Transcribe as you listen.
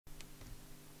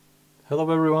Hello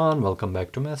everyone, welcome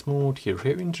back to mathsmood. Here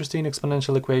we have interesting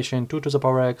exponential equation 2 to the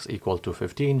power x equal to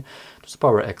 15 to the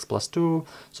power x plus 2.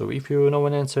 So if you know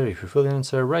an answer, if you feel an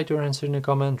answer, write your answer in a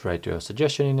comment, write your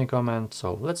suggestion in a comment.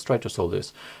 So let's try to solve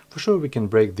this. For sure we can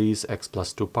break this x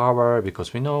plus 2 power,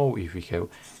 because we know if we have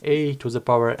a to the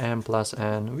power m plus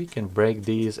n, we can break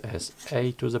these as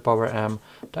a to the power m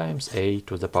times a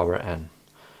to the power n.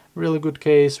 Really good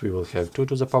case, we will have 2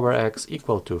 to the power x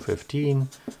equal to 15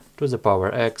 to the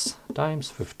power x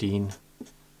times 15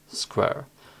 square.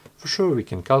 For sure we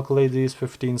can calculate this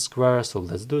 15 square, so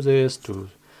let's do this. 2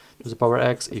 to the power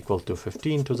x equal to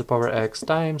 15 to the power x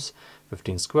times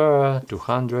 15 square,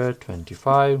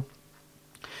 225.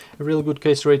 A really good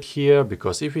case right here,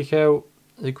 because if we have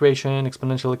the equation,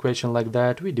 exponential equation like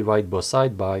that, we divide both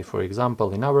sides by, for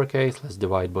example, in our case, let's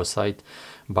divide both sides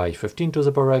by 15 to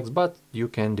the power x, but you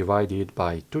can divide it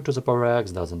by 2 to the power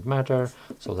x, doesn't matter.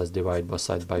 So let's divide both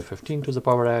sides by 15 to the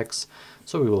power x.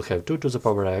 So we will have 2 to the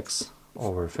power x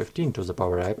over 15 to the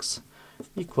power x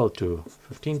equal to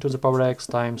 15 to the power x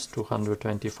times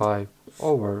 225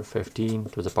 over 15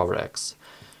 to the power x.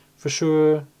 For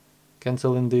sure,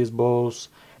 canceling these both.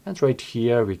 And right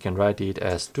here we can write it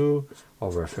as 2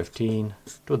 over 15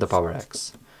 to the power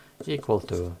x equal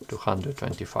to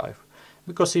 225.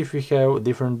 Because if we have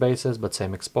different bases but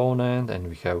same exponent and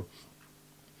we have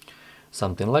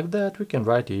something like that, we can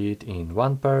write it in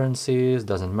one parenthesis.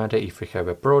 Doesn't matter if we have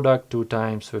a product 2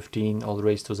 times 15 all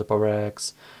raised to the power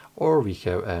x, or we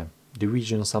have a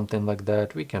division, something like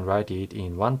that, we can write it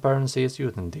in one parenthesis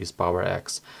using this power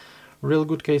x. Real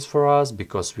good case for us,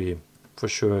 because we for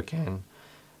sure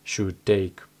should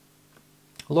take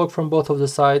log from both of the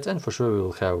sides, and for sure we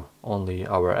will have only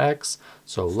our x.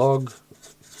 So log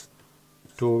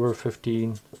 2 over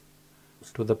 15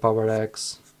 to the power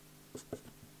x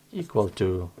equal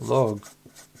to log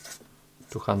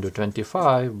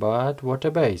 225, but what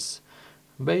a base?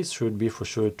 Base should be for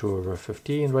sure 2 over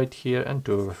 15 right here and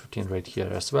 2 over 15 right here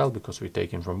as well, because we're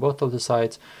taking from both of the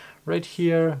sides. Right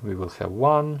here we will have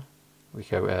 1, we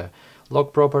have a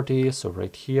log property, so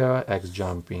right here x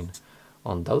jumping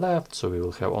on the left, so we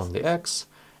will have only x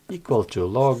equal to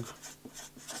log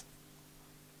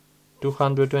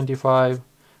 225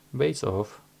 base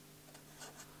of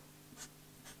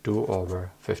 2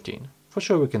 over 15. For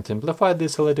sure we can simplify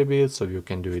this a little bit, so you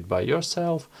can do it by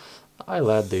yourself. I'll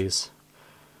add this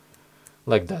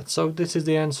like that. So this is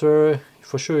the answer.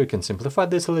 For sure you can simplify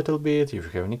this a little bit. If you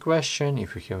have any question,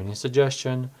 if you have any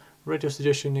suggestion, write your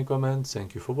suggestion in the comments.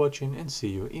 Thank you for watching and see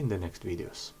you in the next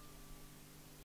videos.